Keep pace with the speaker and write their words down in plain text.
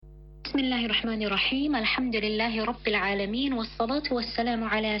بسم الله الرحمن الرحيم الحمد لله رب العالمين والصلاة والسلام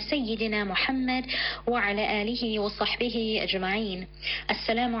على سيدنا محمد وعلى آله وصحبه أجمعين.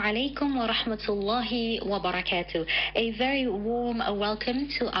 Assalamu alaikum wa rahmatullahi wa barakatuh. A very warm welcome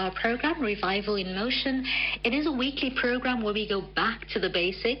to our program Revival in Motion. It is a weekly program where we go back to the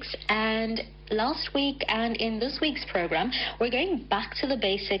basics, and last week and in this week's program we're going back to the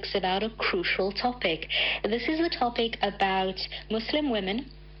basics about a crucial topic. This is the topic about Muslim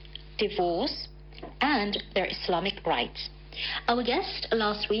women, divorce, and their Islamic rights. Our guest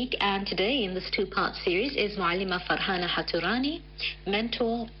last week and today in this two-part series is Muallima Farhana Haturani,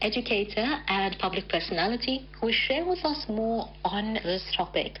 mentor, educator, and public personality, who will share with us more on this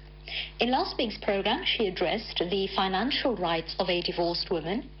topic. In last week's program, she addressed the financial rights of a divorced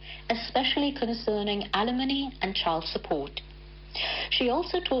woman, especially concerning alimony and child support. She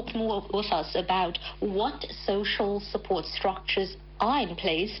also talked more with us about what social support structures are in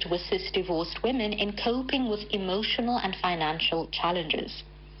place to assist divorced women in coping with emotional and financial challenges.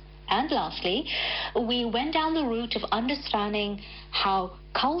 And lastly, we went down the route of understanding how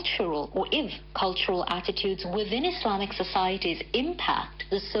cultural or if cultural attitudes within Islamic societies impact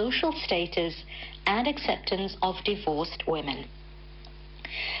the social status and acceptance of divorced women.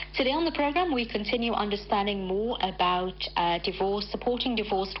 Today on the program, we continue understanding more about supporting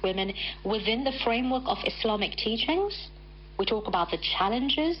divorced women within the framework of Islamic teachings. We talk about the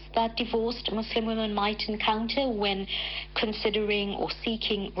challenges that divorced Muslim women might encounter when considering or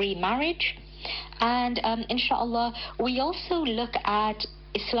seeking remarriage. And inshallah, we also look at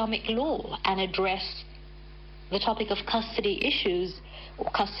Islamic law and address the topic of custody issues, or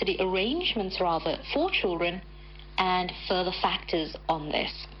custody arrangements rather, for children, and further factors on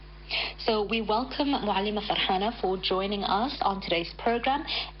this. So we welcome Muallima Farhana for joining us on today's program,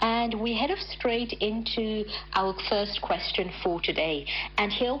 and we head straight into our first question for today.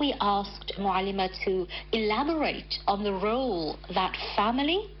 And here we asked Muallima to elaborate on the role that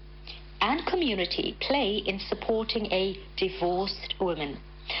family and community play in supporting a divorced woman.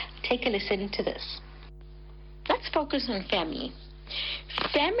 Take a listen to this. Let's focus on family.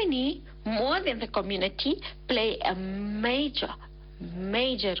 Family, more than the community, play a major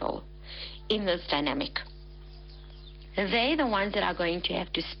role in this dynamic. They're the ones that are going to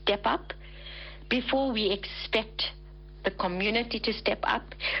have to step up before we expect the community to step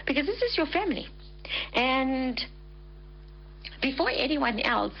up, because this is your family. And before anyone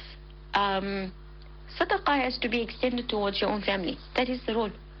else, sadaqah has to be extended towards your own family. That is the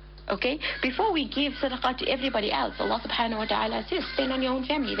rule. Okay? Before we give sadaqah to everybody else, Allah subhanahu wa ta'ala says, spend on your own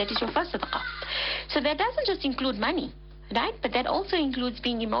family. That is your first sadaqah. So that doesn't just include money, right? But that also includes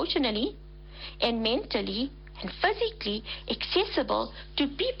being emotionally and mentally and physically accessible to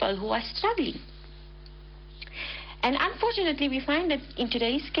people who are struggling. And unfortunately, we find that in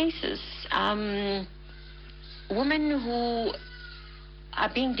today's cases, women who are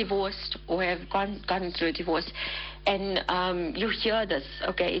being divorced or have gone through a divorce, and you hear this,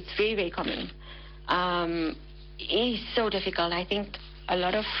 okay, it's very, very common. It is so difficult. I think a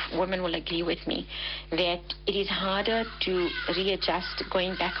lot of women will agree with me that it is harder to readjust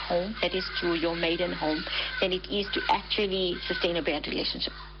going back home, that is to your maiden home, than it is to actually sustain a bad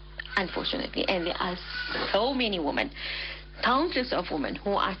relationship, unfortunately. And there are so many women, countless of women,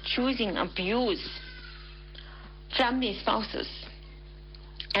 who are choosing abuse from their spouses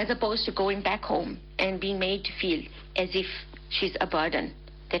as opposed to going back home and being made to feel as if she's a burden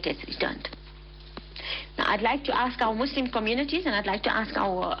that has returned. Now, I'd like to ask our Muslim communities, and I'd like to ask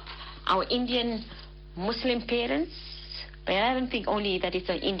our Indian Muslim parents, but I don't think only that it's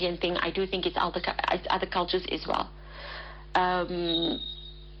an Indian thing. I do think it's other cultures as well.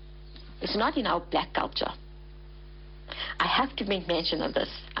 It's not in our black culture. I have to make mention of this,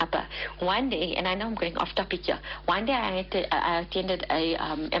 Appa. One day, and I know I'm going off topic here, one day I attended a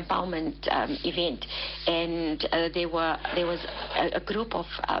empowerment event, and there was a group of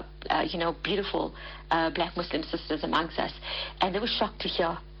beautiful black Muslim sisters amongst us, and they were shocked to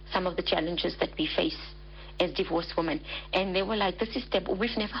hear some of the challenges that we face as divorced women. And they were like,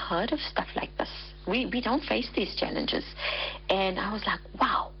 we've never heard of stuff like this. We don't face these challenges. And I was like,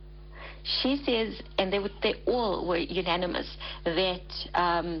 wow. She says, and they all were unanimous, that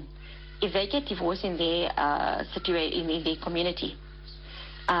if they get divorced in their in their community,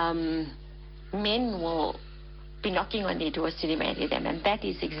 men will be knocking on their doors to remarry them. And that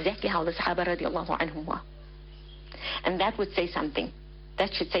is exactly how the Sahaba radiallahu anhum were. And that would say something.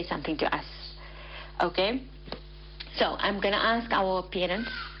 That should say something to us. Okay? So I'm going to ask our parents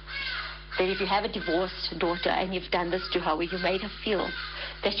that if you have a divorced daughter and you've done this to her, where you made her feel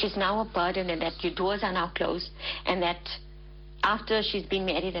that she's now a burden and that your doors are now closed and that after she's been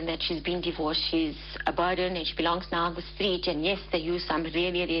married and that she's been divorced, she's a burden and she belongs now on the street. And yes, they use some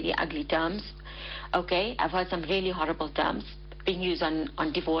really, really ugly terms. Okay, I've heard some really horrible terms being used on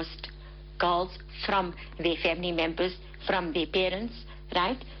divorced girls from their family members, from their parents,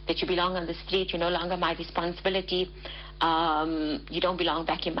 right? That you belong on the street, you're no longer my responsibility. You don't belong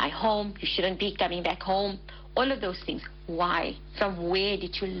back in my home. You shouldn't be coming back home. All of those things. Why? From where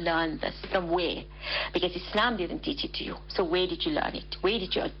did you learn this? From where? Because Islam didn't teach it to you. So where did you learn it? Where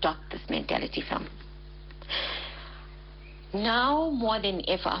did you adopt this mentality from? Now more than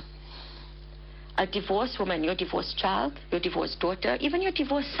ever, a divorced woman, your divorced child, your divorced daughter, even your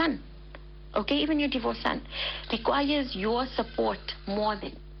divorced son, okay, even your divorced son, requires your support more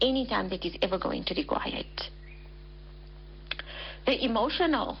than any time that is ever going to require it. The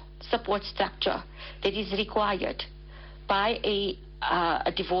emotional support structure that is required by a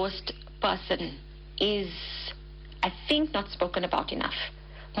divorced person is, I think, not spoken about enough.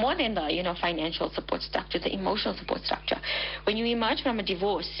 More than the financial support structure, the emotional support structure. When you emerge from a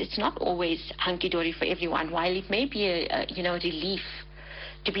divorce, it's not always hunky-dory for everyone. While it may be a relief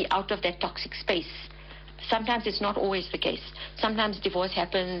to be out of that toxic space, sometimes it's not always the case. Sometimes divorce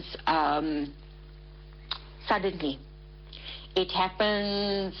happens suddenly. It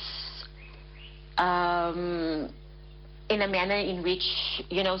happens in a manner in which,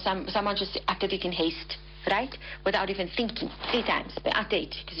 someone just uttered it in haste, right? Without even thinking 3 times. They utter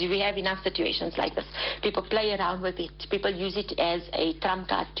it, because we have enough situations like this. People play around with it. People use it as a trump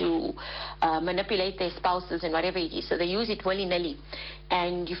card to manipulate their spouses and whatever it is. So they use it willy-nilly.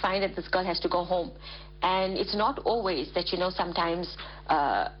 And you find that this girl has to go home. And it's not always that, sometimes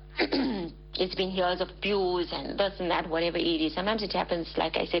it's been years of abuse and this and that, whatever it is. Sometimes it happens,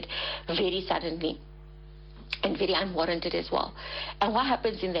 like I said, very suddenly and very unwarranted as well. And what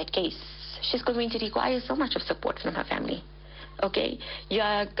happens in that case? She's going to require so much of support from her family. Okay? You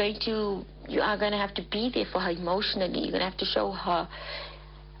are going to have to be there for her emotionally. You're going to have to show her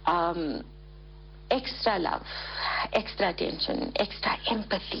extra love, extra attention, extra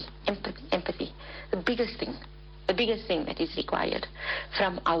empathy. The biggest thing that is required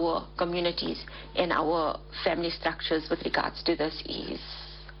from our communities and our family structures with regards to this is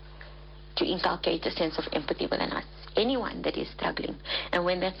to inculcate a sense of empathy within us. Anyone that is struggling, and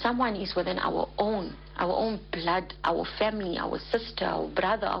when that someone is within our own blood, our family, our sister, our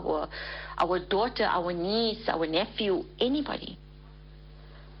brother, our daughter, our niece, our nephew, anybody,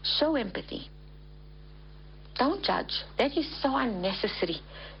 show empathy. Don't judge. That is so unnecessary.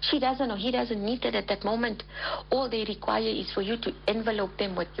 She doesn't or he doesn't need it at that moment. All they require is for you to envelope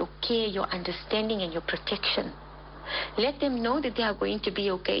them with your care, your understanding, and your protection. Let them know that they are going to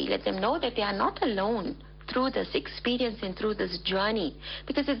be okay. Let them know that they are not alone through this experience and through this journey,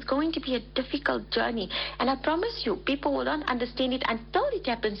 because it's going to be a difficult journey. And I promise you, people will not understand it until it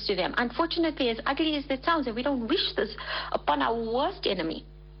happens to them. Unfortunately, as ugly as that sounds, and we don't wish this upon our worst enemy,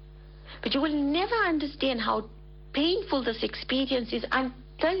 but you will never understand how painful this experience is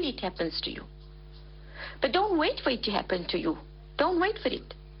until it happens to you. But don't wait for it to happen to you. Don't wait for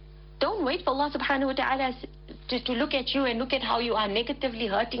it. Don't wait for Allah subhanahu wa ta'ala to look at you and look at how you are negatively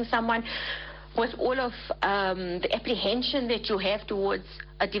hurting someone with all of the apprehension that you have towards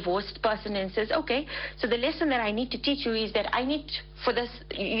a divorced person, and says, okay, so the lesson that I need to teach you is that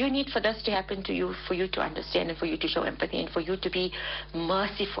you need for this to happen to you, for you to understand and for you to show empathy and for you to be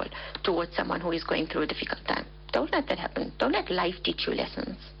merciful towards someone who is going through a difficult time. Don't let that happen. Don't let life teach you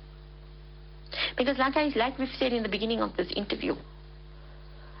lessons. Because like we've said in the beginning of this interview,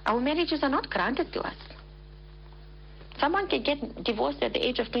 our marriages are not granted to us. Someone can get divorced at the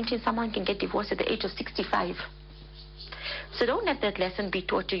age of 20, and someone can get divorced at the age of 65. So don't let that lesson be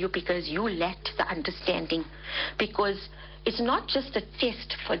taught to you because you lacked the understanding. Because it's not just a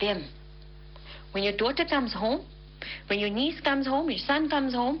test for them. When your daughter comes home, when your niece comes home, your son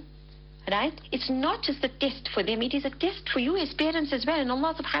comes home, right? It's not just a test for them. It is a test for you as parents as well. And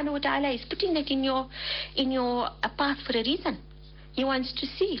Allah subhanahu wa ta'ala is putting that in your path for a reason. He wants to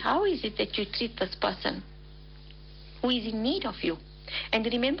see how is it that you treat this person who is in need of you. And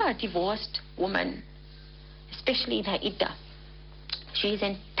remember, a divorced woman, especially in her iddah, she is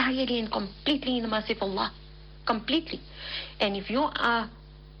entirely and completely in the mercy of Allah. Completely. And if you are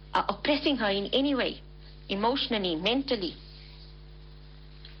oppressing her in any way, emotionally, mentally,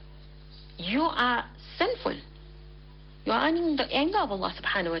 you are sinful. You are earning the anger of Allah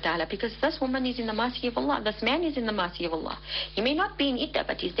subhanahu wa ta'ala, because this woman is in the mercy of Allah. This man is in the mercy of Allah. He may not be in iddah,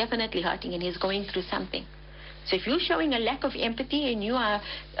 but he's definitely hurting and he's going through something. So if you're showing a lack of empathy and you are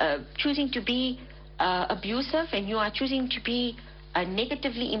choosing to be abusive and you are choosing to be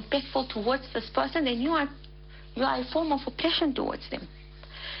negatively impactful towards this person, then you are you are a form of oppression towards them.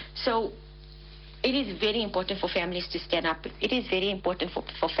 So it is very important for families to stand up. It is very important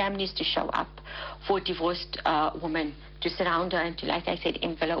for families to show up for a divorced woman, to surround her and to, like I said,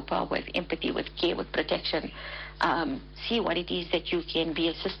 envelope her with empathy, with care, with protection. See what it is that you can be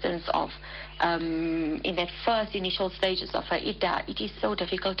assistance of in that first initial stages of her iddah. It is so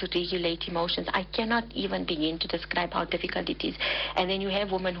difficult to regulate emotions. I cannot even begin to describe how difficult it is. And then you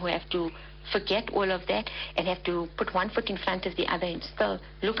have women who have to forget all of that and have to put one foot in front of the other and still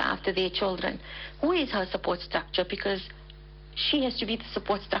look after their children. Who is her support structure? Because she has to be the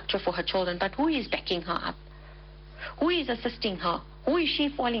support structure for her children, but who is backing her up? Who is assisting her? Who is she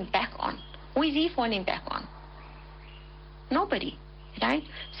falling back on? Who is he falling back on? Nobody, right?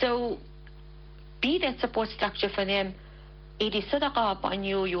 So be that support structure for them. It is sadaqah upon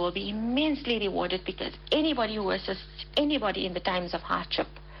you. You will be immensely rewarded, because anybody who assists anybody in the times of hardship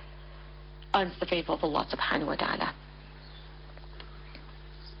earns the favor of Allah subhanahu wa ta'ala.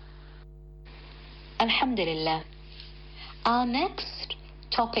 Alhamdulillah. Our next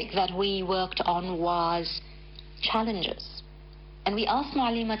topic that we worked on was challenges. And we asked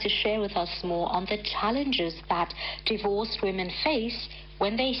Mu'allima to share with us more on the challenges that divorced women face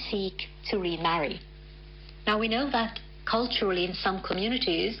when they seek to remarry. Now, we know that culturally in some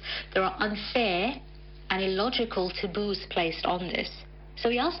communities there are unfair and illogical taboos placed on this. So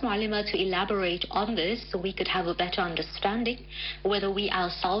we asked Mu'allima to elaborate on this so we could have a better understanding whether we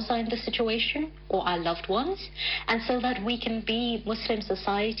ourselves are in the situation or our loved ones, and so that we can be Muslim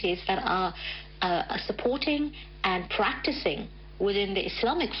societies that are supporting and practicing within the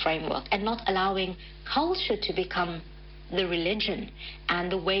Islamic framework, and not allowing culture to become the religion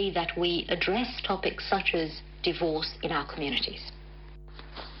and the way that we address topics such as divorce in our communities.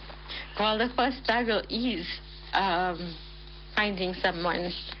 Well, the first struggle is finding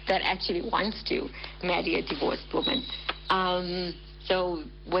someone that actually wants to marry a divorced woman. So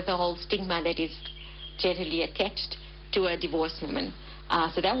with the whole stigma that is generally attached to a divorced woman.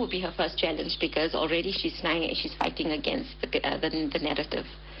 So that would be her first challenge, because already she's fighting against the narrative.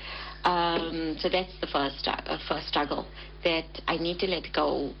 So that's the first struggle that I need to let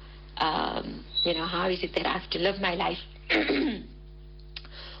go. How is it that I have to live my life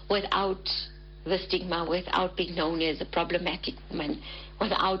without the stigma, without being known as a problematic woman,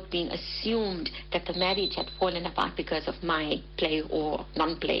 without being assumed that the marriage had fallen apart because of my play or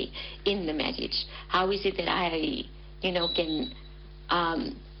non-play in the marriage? How is it that I, can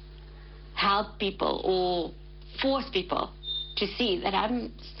help people or force people to see that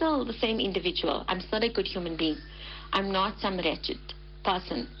I'm still the same individual, I'm still a good human being, I'm not some wretched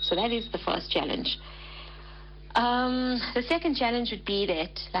person? So that is the first challenge. The second challenge would be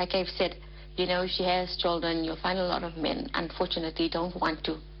that, like I've said, she has children. You'll find a lot of men, unfortunately, don't want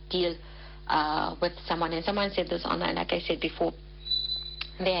to deal with someone. And someone said this online, like I said before,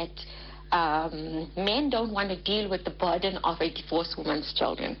 that men don't want to deal with the burden of a divorced woman's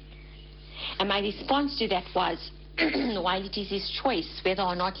children. And my response to that was, while it is his choice whether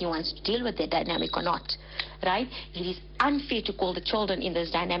or not he wants to deal with that dynamic or not, right? It is unfair to call the children in this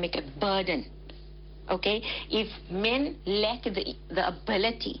dynamic a burden. Okay? If men lack the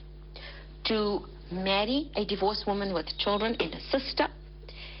ability to marry a divorced woman with children and a sister,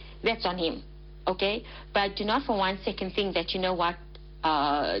 that's on him. Okay? But do not for 1 second think that,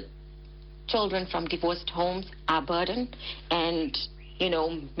 children from divorced homes are a burden, and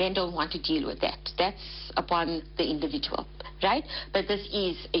men don't want to deal with that. That's upon the individual, right? But this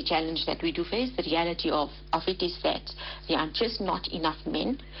is a challenge that we do face. The reality of it is that there are just not enough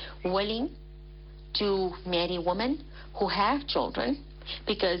men willing to marry women who have children,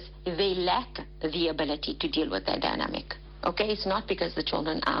 because they lack the ability to deal with that dynamic. Okay? It's not because the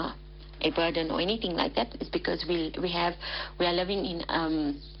children are a burden or anything like that. It's because we are living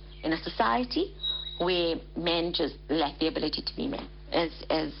in a society where men just lack the ability to be men. As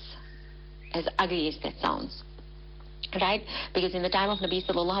ugly as that sounds, right? Because in the time of Nabi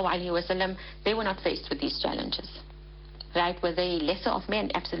sallallahu alaihi wasallam, they were not faced with these challenges, right? Were they lesser of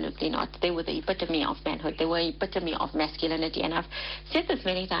men? Absolutely not. They were the epitome of manhood. They were the epitome of masculinity. And I've said this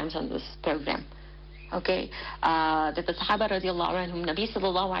many times on this program, okay? That the Sahaba radiallahu anhum, Nabi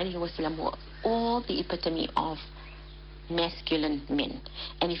sallallahu alaihi wasallam, were all the epitome of masculine men.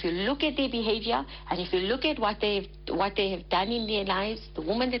 And if you look at their behavior, and if you look at what they have done in their lives, the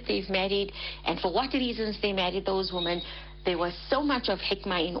women that they've married, and for what reasons they married those women, there was so much of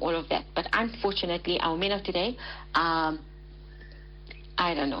hikmah in all of that. But unfortunately, our men of today, I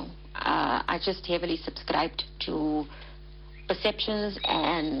don't know, are just heavily subscribed to perceptions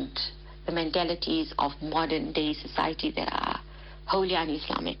and the mentalities of modern day society that are wholly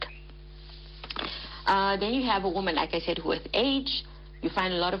un-Islamic. Then you have a woman, like I said, who with age, you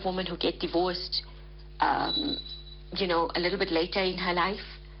find a lot of women who get divorced, a little bit later in her life.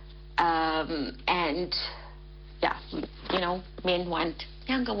 And yeah, men want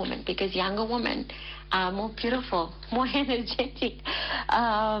younger women because younger women are more beautiful, more energetic,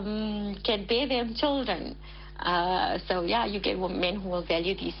 can bear them children. So yeah, you get men who will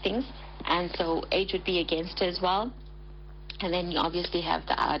value these things, and so age would be against as well. And then you obviously have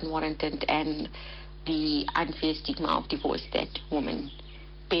the unwarranted and the unfair stigma of divorce that women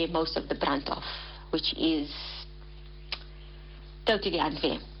bear most of the brunt of, which is totally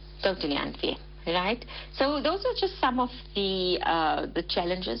unfair, right? So those are just some of the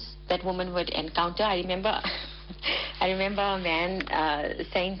challenges that women would encounter. I remember a man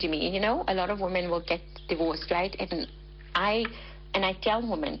saying to me, a lot of women will get divorced, right? And I tell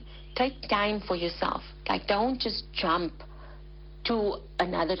women, take time for yourself. Like, don't just jump to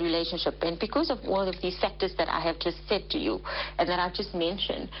another relationship. And because of all of these factors that I have just said to you and that I've just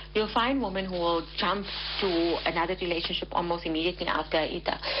mentioned, you'll find women who will jump to another relationship almost immediately after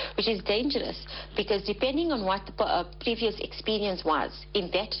either, which is dangerous because depending on what the previous experience was in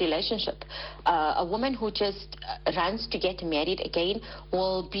that relationship, a woman who just runs to get married again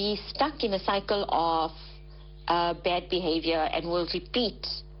will be stuck in a cycle of bad behavior and will repeat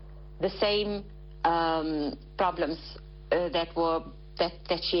the same problems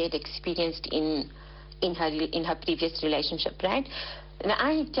that she had experienced in her previous relationship, right? And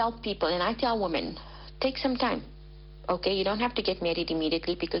I tell people and I tell women, take some time. Okay, you don't have to get married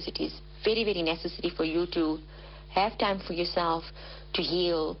immediately because it is very, very necessary for you to have time for yourself, to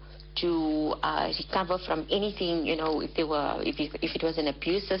heal, to recover from anything. If it was an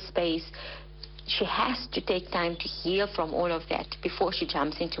abusive space, she has to take time to heal from all of that before she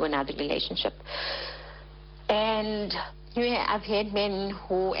jumps into another relationship. And I've had men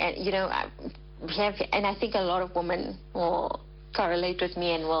who, and I think a lot of women will correlate with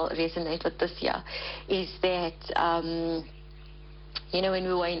me and will resonate with this here, is that, when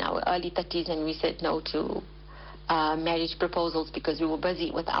we were in our early 30s and we said no to marriage proposals because we were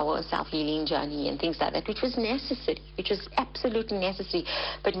busy with our self-healing journey and things like that, which was necessary, which was absolutely necessary.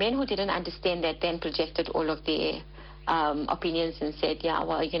 But men who didn't understand that then projected all of their opinions and said, yeah,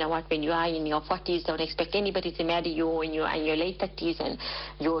 well, you know what, when you are in your 40s, don't expect anybody to marry you. When you are in your late 30s and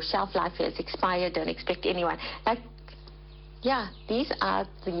your shelf life has expired, don't expect anyone. Like, yeah, these are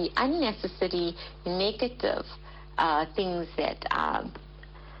the unnecessary negative things that are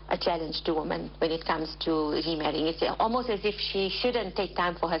a challenge to women when it comes to remarrying. It's almost as if she shouldn't take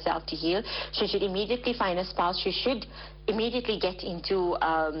time for herself to heal. She should immediately find a spouse. She should immediately get into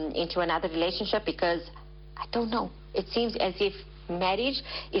another relationship because, I don't know, it seems as if marriage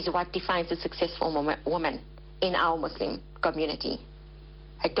is what defines a successful woman in our Muslim community.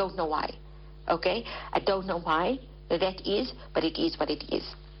 I don't know why, okay? I don't know why that is, but it is what it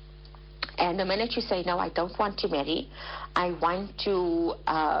is. And the minute you say, no, I don't want to marry, I want to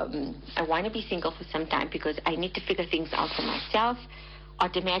be single for some time because I need to figure things out for myself,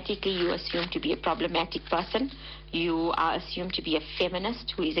 automatically you assume to be a problematic person. You are assumed to be a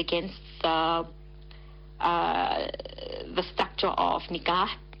feminist who is against the structure of nikah,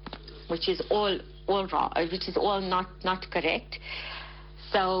 which is all wrong, which is all not correct.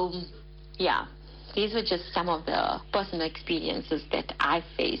 So, yeah. These were just some of the personal experiences that I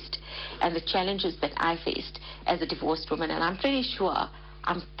faced and the challenges that I faced as a divorced woman. And I'm pretty sure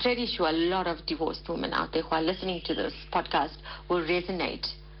a lot of divorced women out there who are listening to this podcast will resonate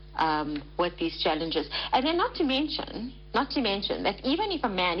with these challenges. And then not to mention that even if a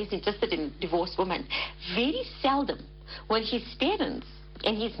man is interested in a divorced woman, very seldom will his parents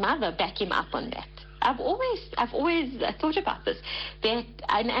and his mother back him up on that. I've always thought about this. And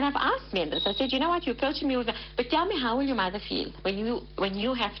I've asked men this. I said, you know what, you approach me with, but tell me, how will your mother feel when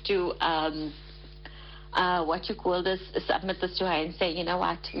you have to submit this to her and say, you know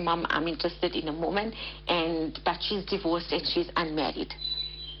what, Mom, I'm interested in a woman, but she's divorced and she's unmarried.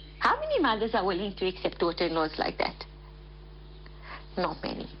 How many mothers are willing to accept daughter-in-laws like that? Not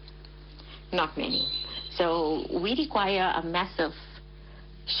many. So we require a massive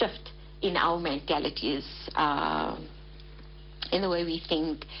shift in our mentalities, in the way we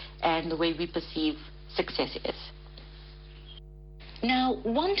think and the way we perceive success is. Now,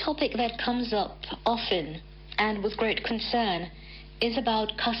 one topic that comes up often and with great concern is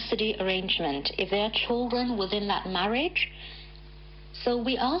about custody arrangement, if there are children within that marriage. So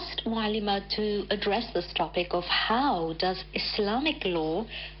we asked Mualima to address this topic of how does Islamic law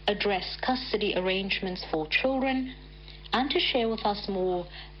address custody arrangements for children, and to share with us more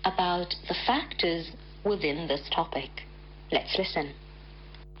about the factors within this topic. Let's listen.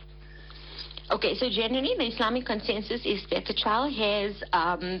 Okay, so generally the Islamic consensus is that the child has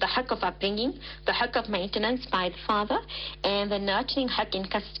the haqq of upbringing, the haqq of maintenance by the father, and the nurturing haqq in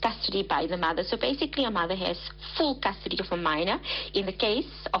custody by the mother. So basically a mother has full custody of a minor in the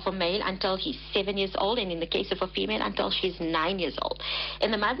case of a male until he's 7 years old, and in the case of a female until she's 9 years old.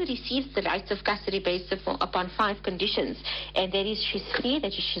 And the mother receives the rights of custody based upon 5 conditions, and that is she's free,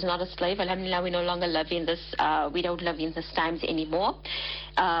 that she's not a slave. Alhamdulillah, we no longer live in this, we don't live in these times anymore.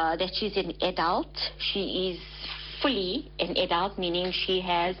 That she's an adult. She is fully an adult, meaning she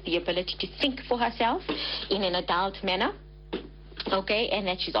has the ability to think for herself in an adult manner. Okay, and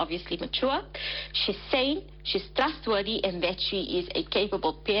that she's obviously mature. She's sane, she's trustworthy, and that she is a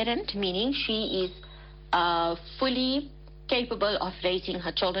capable parent, meaning she is fully capable of raising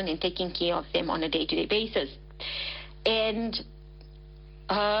her children and taking care of them on a day-to-day basis. And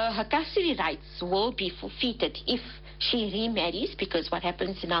her custody rights will be forfeited if she remarries, because what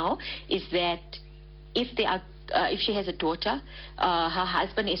happens now is that if she has a daughter, her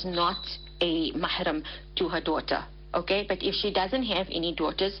husband is not a mahram to her daughter. Okay, but if she doesn't have any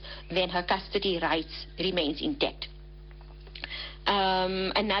daughters, then her custody rights remains intact.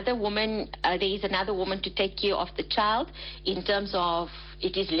 Another woman, there is another woman to take care of the child in terms of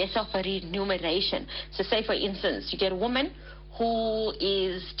it is less of a remuneration. So say for instance, you get a woman who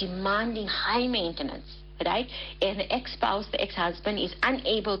is demanding high maintenance, right? And the ex-spouse, the ex-husband is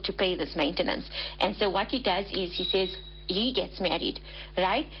unable to pay this maintenance. And so what he does is he says, he gets married,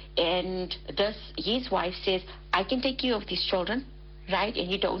 right? And his wife says, I can take care of these children, right?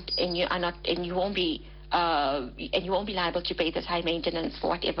 And you don't, and you are not, and you won't be liable to pay this high maintenance for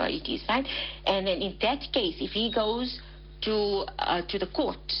whatever it is, right? And then in that case, if he goes to the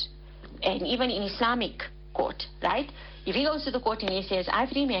court, and even in Islamic court, right? If he goes to the court and he says,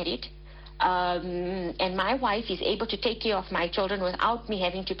 I've remarried, and my wife is able to take care of my children without me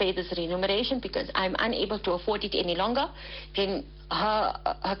having to pay this remuneration because I'm unable to afford it any longer, then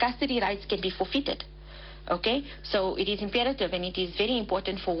her custody rights can be forfeited. Okay, so it is imperative and it is very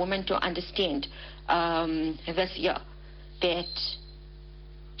important for women to understand this year that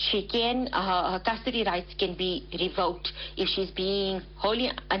she can, her custody rights can be revoked if she's being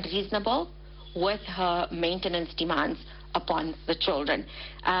wholly unreasonable with her maintenance demands upon the children.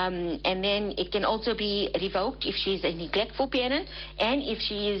 And then it can also be revoked if she's a neglectful parent and if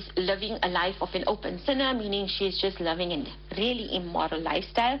she is living a life of an open sinner, meaning she's just living a really immoral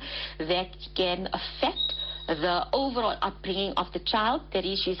lifestyle that can affect the overall upbringing of the child. That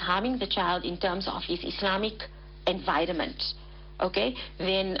is, she's harming the child in terms of his Islamic environment. Okay,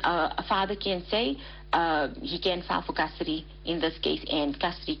 then a father can say he can file for custody in this case and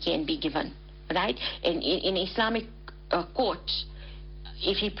custody can be given, right? And in Islamic court,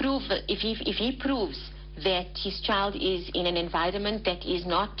 if he proves that his child is in an environment that is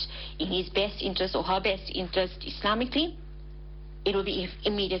not in his best interest or her best interest Islamically, it will be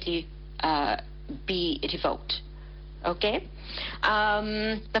immediately be revoked. Okay,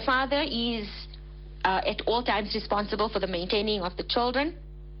 the father is at all times responsible for the maintaining of the children,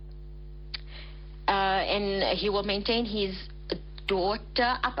 and he will maintain his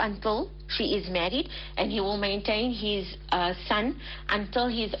daughter up until she is married, and he will maintain his son until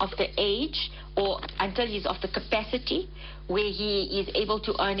he's of the age or until he's of the capacity where he is able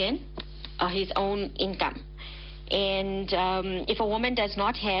to earn in his own income. And if a woman does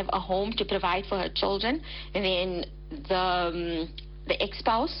not have a home to provide for her children, then the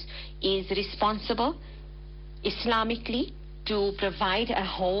ex-spouse is responsible Islamically to provide a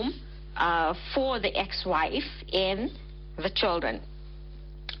home for the ex-wife and the children.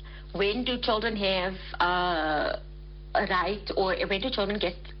 When do children have a right, or when do children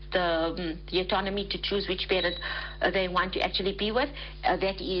get the autonomy to choose which parent they want to actually be with?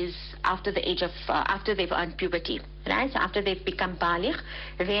 That is after the age of, after they've earned puberty, right? So after they've become baligh,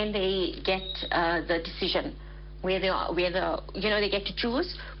 then they get the decision where they get to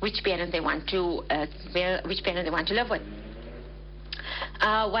choose which parent they want to, live with.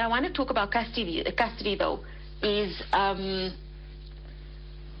 What I want to talk about custody though is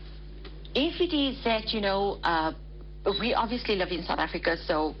if it is that we obviously live in South Africa,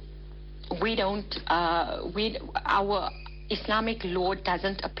 so we don't our Islamic law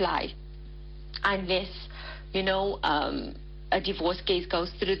doesn't apply unless a divorce case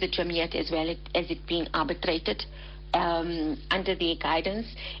goes through the Jamiat as well as it being arbitrated under their guidance,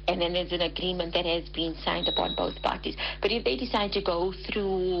 and then there's an agreement that has been signed upon both parties. But if they decide to go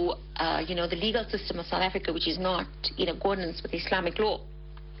through the legal system of South Africa, which is not in accordance with Islamic law,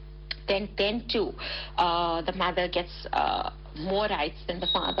 then too the mother gets more rights than the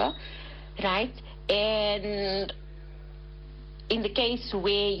father, right? And in the case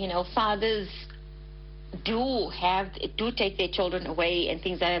where, fathers do take their children away and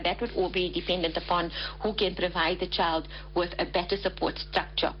things like that, that would all be dependent upon who can provide the child with a better support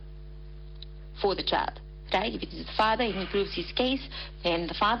structure for the child, right? If it is the father and he proves his case, then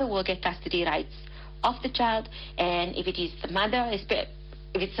the father will get custody rights of the child. And if it is the mother, if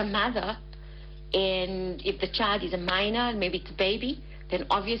it's a mother, and if the child is a minor, maybe it's a baby, then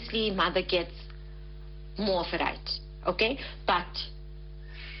obviously mother gets more of a right, okay? But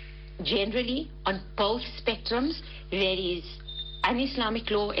generally, on both spectrums, there is un-Islamic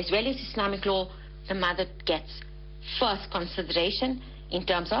law as well as Islamic law. The mother gets first consideration in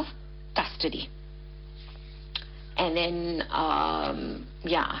terms of custody. And then,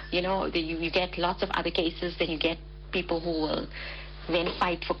 you get lots of other cases. Then you get people who will then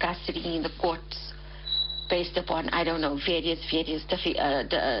fight for custody in the courts based upon, I don't know, various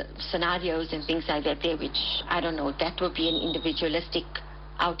scenarios and things like that there, which, I don't know, that will be an individualistic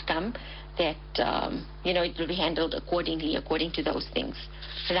outcome that, it will be handled according to those things,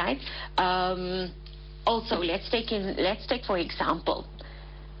 right? Also, let's take for example,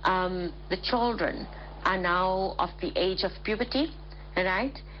 the children are now of the age of puberty,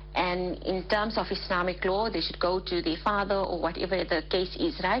 right? And in terms of Islamic law, they should go to their father or whatever the case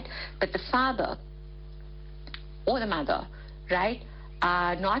is, right? But the father or the mother, right,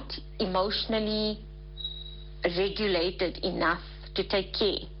 are not emotionally regulated enough to take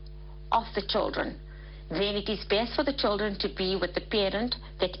care of the children, then it is best for the children to be with the parent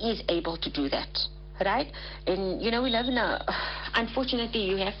that is able to do that, right? And, we live in unfortunately,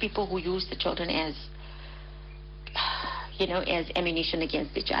 you have people who use the children as ammunition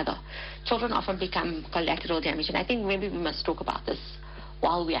against each other. Children often become collateral damage, and I think maybe we must talk about this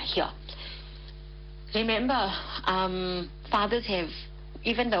while we are here. Remember, fathers have,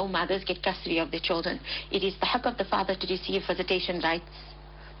 even though mothers get custody of their children, it is the haq of the father to receive visitation rights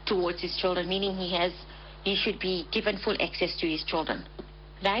towards his children, meaning he should be given full access to his children,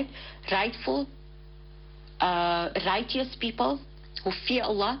 right? Righteous people who fear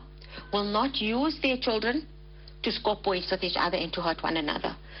Allah will not use their children to score points with each other and to hurt one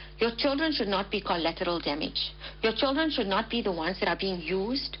another. Your children should not be collateral damage. Your children should not be the ones that are being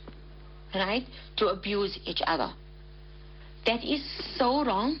used, right, to abuse each other. That is so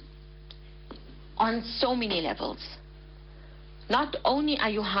wrong on so many levels. Not only are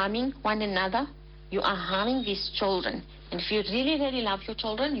you harming one another, you are harming these children. And if you really, really love your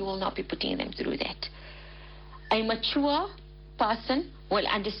children, you will not be putting them through that. A mature person will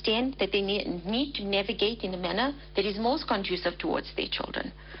understand that they need to navigate in a manner that is most conducive towards their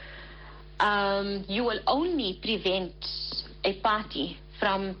children. You will only prevent a party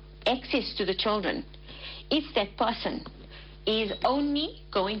from access to the children if that person is only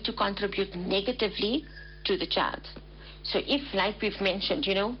going to contribute negatively to the child. So if, like we've mentioned,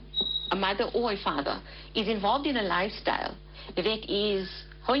 a mother or a father is involved in a lifestyle that is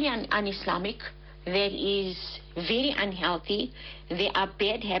wholly un-Islamic, that is very unhealthy, there are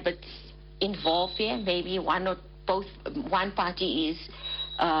bad habits involved there, maybe one party is,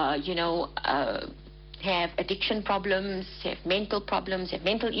 have addiction problems, have mental problems, have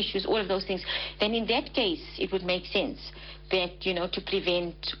mental issues, all of those things, then in that case, it would make sense that, to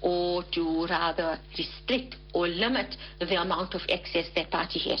prevent or to rather restrict or limit the amount of access that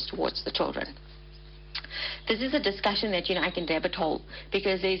party has towards the children. This is a discussion that, I can rabbit hole,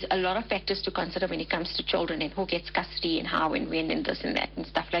 because there's a lot of factors to consider when it comes to children and who gets custody and how and when and this and that and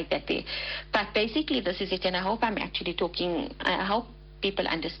stuff like that there. But basically this is it, and I hope I hope people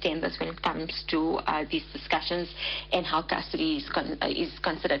understand this when it comes to these discussions and how custody is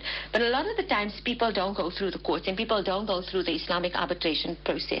considered. But a lot of the times people don't go through the courts and people don't go through the Islamic arbitration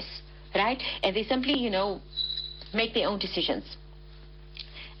process, right? And they simply, make their own decisions.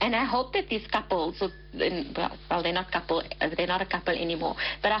 And I hope that these couples, they're not a couple anymore,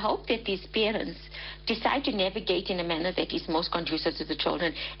 but I hope that these parents decide to navigate in a manner that is most conducive to the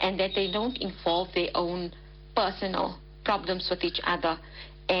children, and that they don't involve their own personal problems with each other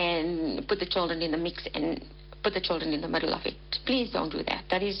and put the children in the mix and put the children in the middle of it. Please don't do that.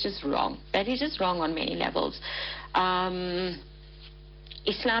 That is just wrong. That is just wrong on many levels. Islamically,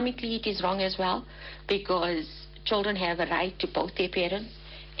 it is wrong as well, because children have a right to both their parents.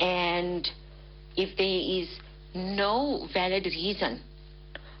 And if there is no valid reason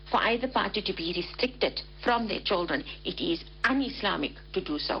for either party to be restricted from their children, it is un-Islamic to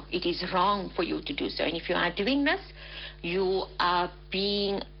do so. It is wrong for you to do so. And if you are doing this, you are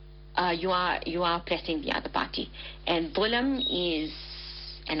oppressing the other party. And dhulam is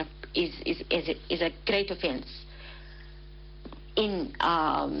a great offense in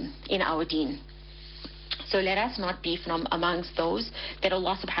our deen. So let us not be from amongst those that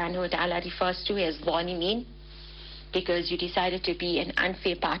Allah subhanahu wa ta'ala refers to as zalimin, because you decided to be an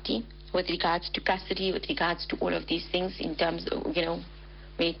unfair party with regards to custody, with regards to all of these things in terms of, when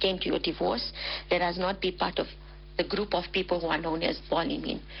it came to your divorce. Let us not be part of the group of people who are known as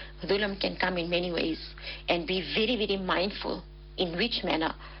zalimin. Dhulm can come in many ways, and be very, very mindful in which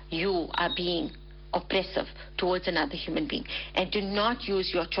manner you are being oppressive towards another human being. And do not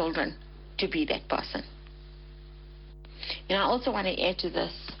use your children to be that person. And I also want to add to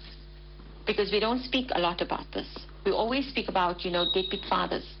this, because we don't speak a lot about this. We always speak about, deadbeat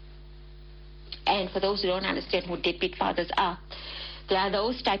fathers. And for those who don't understand who deadbeat fathers are, they are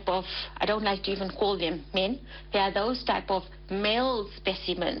those type of, I don't like to even call them men, they are those type of male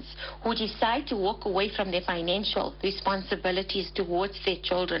specimens who decide to walk away from their financial responsibilities towards their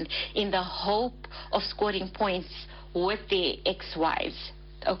children in the hope of scoring points with their ex-wives.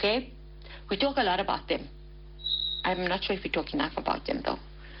 Okay? We talk a lot about them. I'm not sure if we talk enough about them though.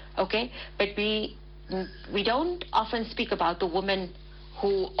 Okay? But we don't often speak about the women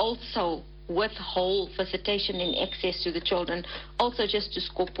who also withhold visitation and access to the children, also just to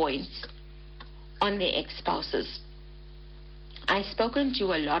score points on their ex-spouses. I've spoken to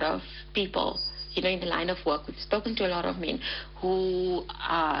a lot of people, in the line of work. We've spoken to a lot of men who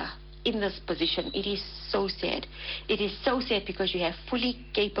are in this position. It is so sad. It is so sad, because you have fully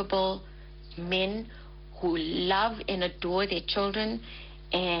capable men who love and adore their children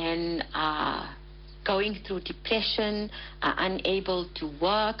and are going through depression, are unable to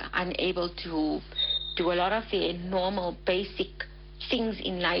work, unable to do a lot of their normal basic things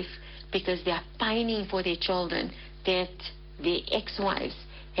in life, because they are pining for their children that their ex-wives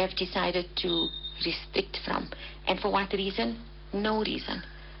have decided to restrict from. And for what reason? No reason.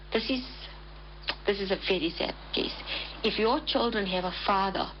 This is a very sad case. If your children have a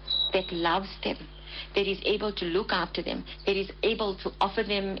father that loves them, that is able to look after them, that is able to offer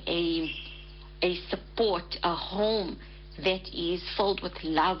them a support, a home that is filled with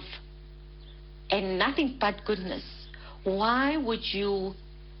love and nothing but goodness, why would you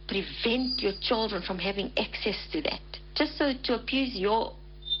prevent your children from having access to that, just so to appease your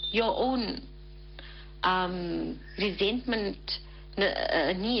own resentment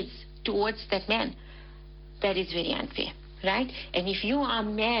needs towards that man? That is very unfair, right? And if you are a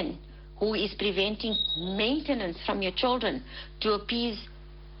man who is preventing maintenance from your children to appease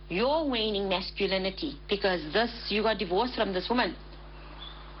your waning masculinity, because you got divorced from this woman,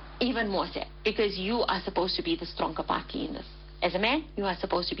 even more sad, because you are supposed to be the stronger party in this. As a man, you are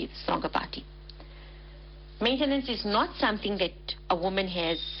supposed to be the stronger party. Maintenance is not something that a woman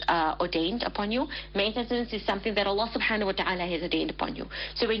has ordained upon you. Maintenance is something that Allah subhanahu wa ta'ala has ordained upon you.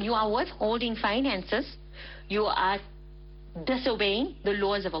 So when you are withholding finances, you are disobeying the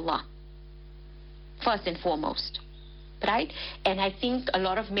laws of Allah, first and foremost. Right? And I think a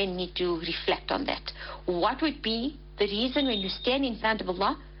lot of men need to reflect on that. What would be the reason when you stand in front of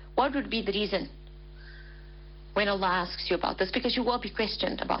Allah? What would be the reason when Allah asks you about this? Because you will be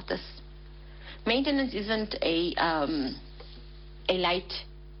questioned about this. Maintenance isn't a light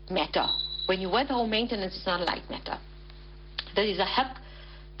matter. When you withhold maintenance, it's not a light matter. There is a haqq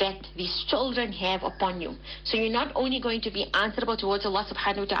that these children have upon you. So you're not only going to be answerable towards Allah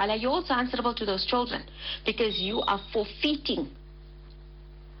subhanahu wa ta'ala, you're also answerable to those children, because you are forfeiting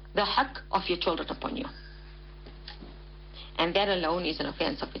the haqq of your children upon you. And that alone is an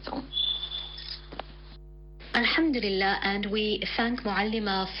offense of its own. Alhamdulillah, and we thank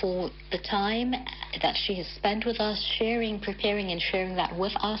Muallima for the time that she has spent with us, preparing and sharing that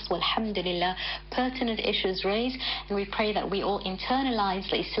with us. Alhamdulillah, pertinent issues raised, and we pray that we all internalize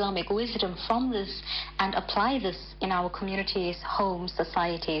the Islamic wisdom from this and apply this in our communities, homes,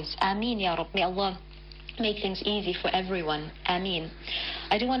 societies. Ameen, Ya Rabb. May Allah make things easy for everyone. Ameen.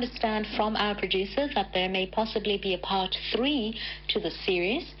 I do understand from our producers that there may possibly be a part 3 to the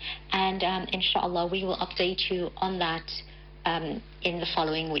series, and inshallah we will update you on that in the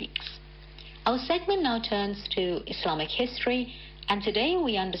following weeks. Our segment now turns to Islamic history, and today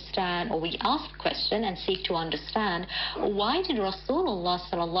we understand, or we ask the question and seek to understand, why did Rasulullah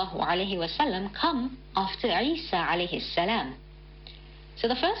sallallahu alaihi wasallam come after Isa alayhi salam? So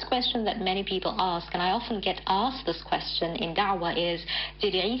the first question that many people ask, and I often get asked this question in da'wah, is,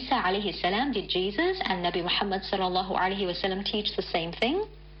 did Isa alayhi salam, did Jesus and Nabi Muhammad sallallahu alayhi wasallam teach the same thing?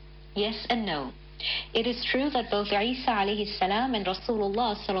 Yes and no. It is true that both Isa alayhi salam and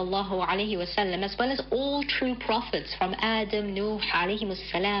Rasulullah sallallahu alayhi wasallam, as well as all true prophets from Adam, Nuh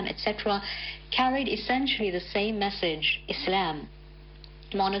alayhi salam, etc., carried essentially the same message, Islam,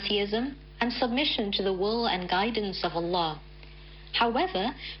 monotheism, and submission to the will and guidance of Allah.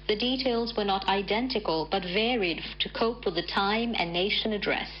 However, the details were not identical but varied to cope with the time and nation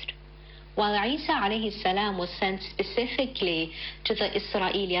addressed. While Isa alayhi salam was sent specifically to the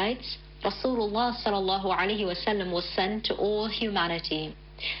Israelites, Rasulullah sallallahu alayhi wasallam was sent to all humanity.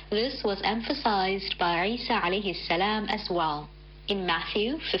 This was emphasized by Isa alayhi salam as well. In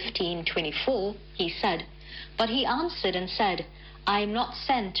Matthew 15:24, he said, "But he answered and said, I am not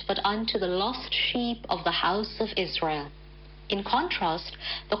sent but unto the lost sheep of the house of Israel." In contrast,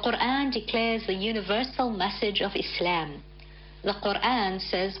 the Quran declares the universal message of Islam. The Quran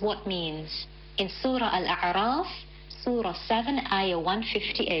says what means. In Surah Al-A'raf, Surah 7, Ayah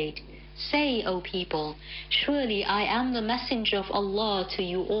 158, "Say, O people, surely I am the messenger of Allah to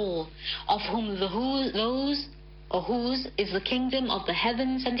you all, of whom whose is the kingdom of the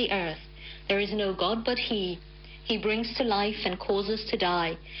heavens and the earth. There is no God but He. He brings to life and causes to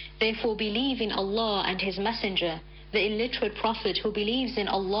die. Therefore believe in Allah and His messenger, the illiterate prophet who believes in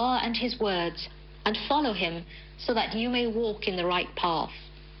Allah and His words, and follow him so that you may walk in the right path."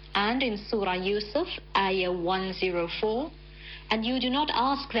 And in Surah Yusuf, Ayah 104, "And you do not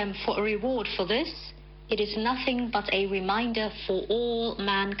ask them for a reward for this. It is nothing but a reminder for all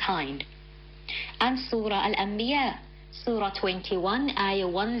mankind." And Surah Al-Anbiya, Surah 21, Ayah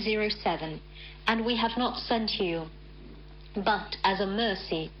 107, "And we have not sent you but as a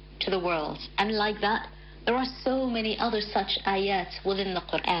mercy to the world." And like that, there are so many other such ayat within the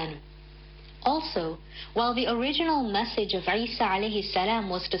Quran. Also, while the original message of Isa alayhi salam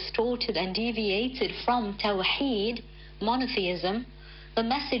was distorted and deviated from Tawheed, monotheism, the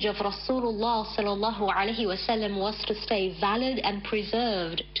message of Rasulullah sallallahu alayhi wasallam was to stay valid and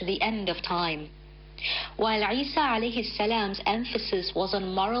preserved to the end of time. While Isa alayhi salam's emphasis was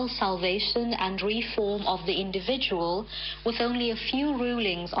on moral salvation and reform of the individual, with only a few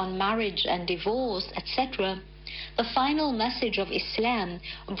rulings on marriage and divorce, etc., the final message of Islam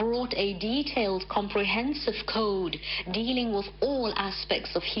brought a detailed, comprehensive code dealing with all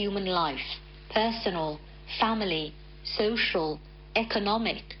aspects of human life: personal, family, social,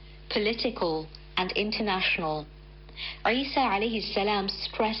 economic, political, and international. Isa alayhi salam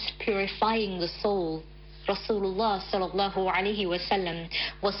stressed purifying the soul. Rasulullah sallallahu alayhi wasallam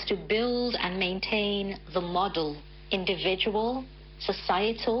was to build and maintain the model, individual,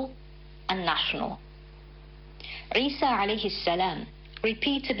 societal, and national. Isa alayhi salam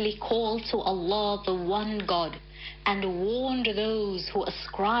repeatedly called to Allah, the one God, and warned those who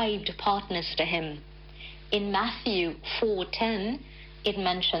ascribed partners to him. In Matthew 4:10, it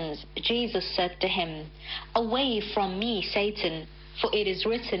mentions, Jesus said to him, "Away from me, Satan, for it is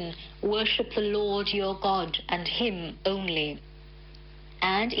written, worship the Lord your God and him only."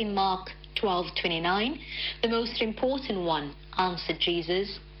 And in Mark 12:29, the most important one, answered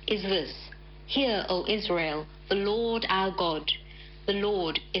Jesus, is this: "Hear, O Israel, the Lord our God, the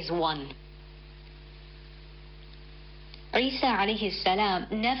Lord is one." Isa alayhi salam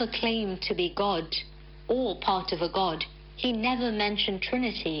never claimed to be God or part of a God. He never mentioned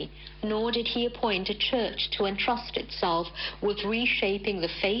Trinity, nor did he appoint a church to entrust itself with reshaping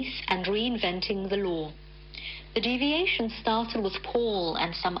the faith and reinventing the law. The deviation started with Paul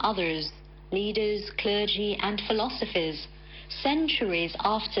and some others, leaders, clergy, and philosophers, centuries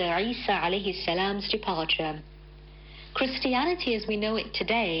after Isa alayhi salam's departure. Christianity as we know it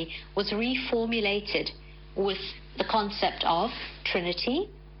today was reformulated with the concept of Trinity,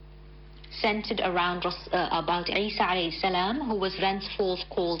 centered around about Isa alayhi salam, who was thenceforth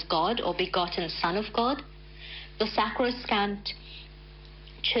called God or begotten Son of God, the sacrosanct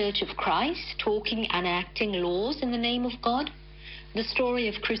Church of Christ, talking and acting laws in the name of God, the story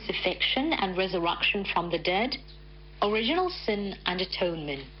of crucifixion and resurrection from the dead, original sin and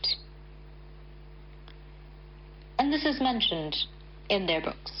atonement. And this is mentioned in their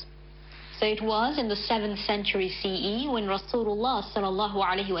books. So it was in the 7th century CE, when Rasulullah sallallahu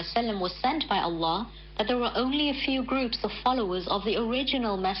alaihi wasallam was sent by Allah, that there were only a few groups of followers of the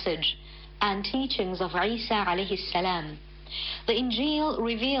original message and teachings of Isa alayhi salam. The Injil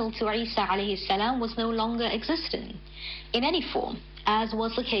revealed to Isa alayhi salam was no longer existent in any form, as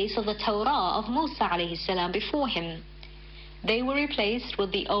was the case of the Torah of Musa alayhi salam before him. They were replaced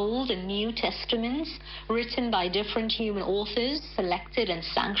with the Old and New Testaments, written by different human authors, selected and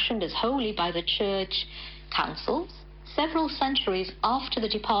sanctioned as holy by the church councils, several centuries after the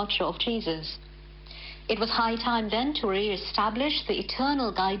departure of Jesus. It was high time then to re-establish the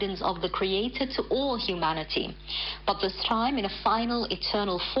eternal guidance of the Creator to all humanity, but this time in a final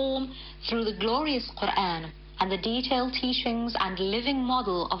eternal form through the glorious Quran and the detailed teachings and living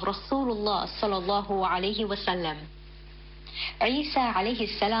model of Rasulullah sallallahu alaihi wasallam. Isa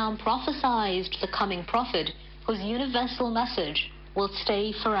alayhi salam prophesied the coming prophet, whose universal message, will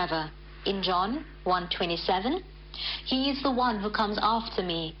stay forever. In John 1:27, he is the one who comes after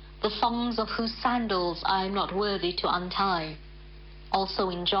me, the thongs of whose sandals I am not worthy to untie. Also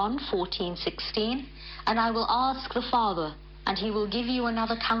in John 14:16, and I will ask the Father, and he will give you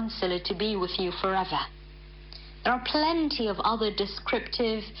another counselor to be with you forever. There are plenty of other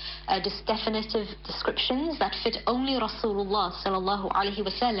definitive descriptions that fit only Rasulullah sallallahu alaihi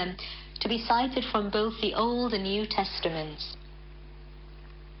wasallam to be cited from both the Old and New Testaments.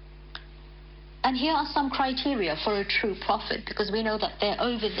 And here are some criteria for a true prophet, because we know that there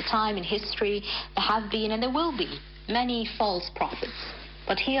over the time in history there have been and there will be many false prophets.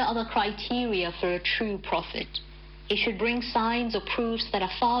 But here are the criteria for a true prophet. He should bring signs or proofs that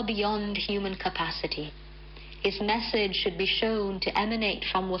are far beyond human capacity. His message should be shown to emanate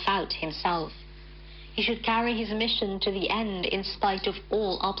from without himself. He should carry his mission to the end in spite of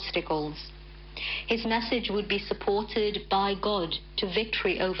all obstacles. His message would be supported by God to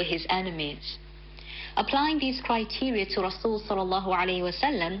victory over his enemies. Applying these criteria to Rasul sallallahu alaihi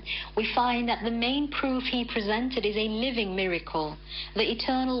wasallam, we find that the main proof he presented is a living miracle, the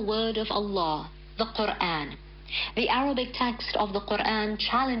eternal word of Allah, the Quran. The Arabic text of the Quran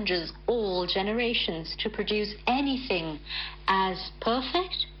challenges all generations to produce anything as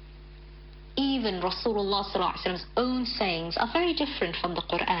perfect. Even Rasulullah sallallahu alaihi wasallam's own sayings are very different from the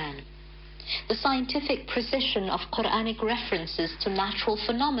Quran. The scientific precision of Quranic references to natural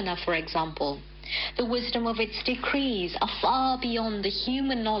phenomena, for example, the wisdom of its decrees are far beyond the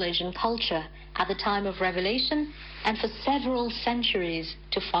human knowledge and culture at the time of revelation and for several centuries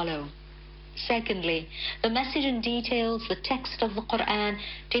to follow. Secondly, the message and details, the text of the Quran,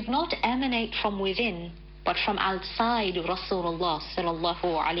 did not emanate from within, but from outside Rasulullah sallallahu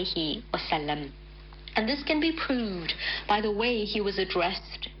alaihi wasallam. And this can be proved by the way he was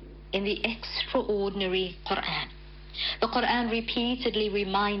addressed in the extraordinary Quran. The Quran repeatedly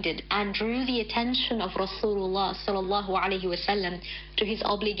reminded and drew the attention of Rasulullah sallallahu alaihi wasallam to his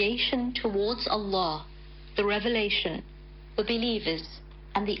obligation towards Allah, the revelation, the believers,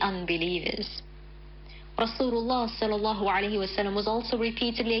 and the unbelievers. Rasulullah sallallahu alaihi wasallam was also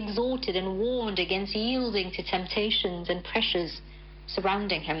repeatedly exhorted and warned against yielding to temptations and pressures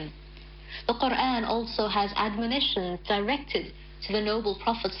surrounding him. The Quran also has admonitions directed to the noble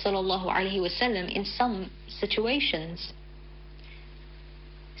Prophet sallallahu alaihi wasallam in some situations.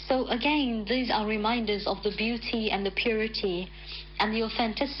 So again, these are reminders of the beauty and the purity and the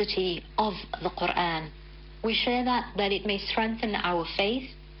authenticity of the Quran. We share that it may strengthen our faith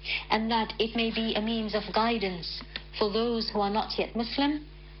and that it may be a means of guidance for those who are not yet Muslim,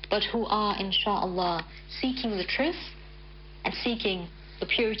 but who are, inshallah, seeking the truth and seeking the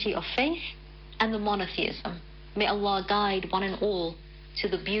purity of faith and the monotheism. May Allah guide one and all to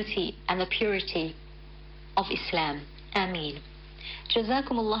the beauty and the purity of Islam. Ameen.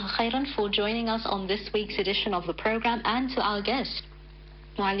 Jazakumullah khairan for joining us on this week's edition of the program, and to our guest,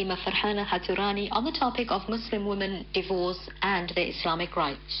 Muallima Farhana Haturani, on the topic of Muslim women, divorce, and their Islamic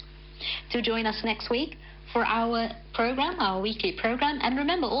rights. Do join us next week for our program, our weekly program. And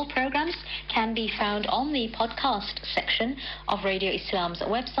remember, all programs can be found on the podcast section of Radio Islam's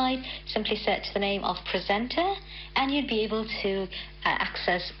website. Simply search the name of presenter and you'd be able to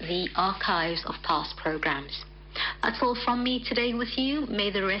access the archives of past programs. That's all from me today with you.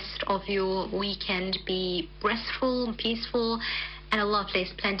 May the rest of your weekend be restful and peaceful, and Allah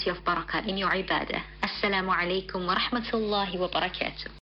place plenty of barakah in your ibadah. Assalamu alaikum wa rahmatullahi wa barakatuh.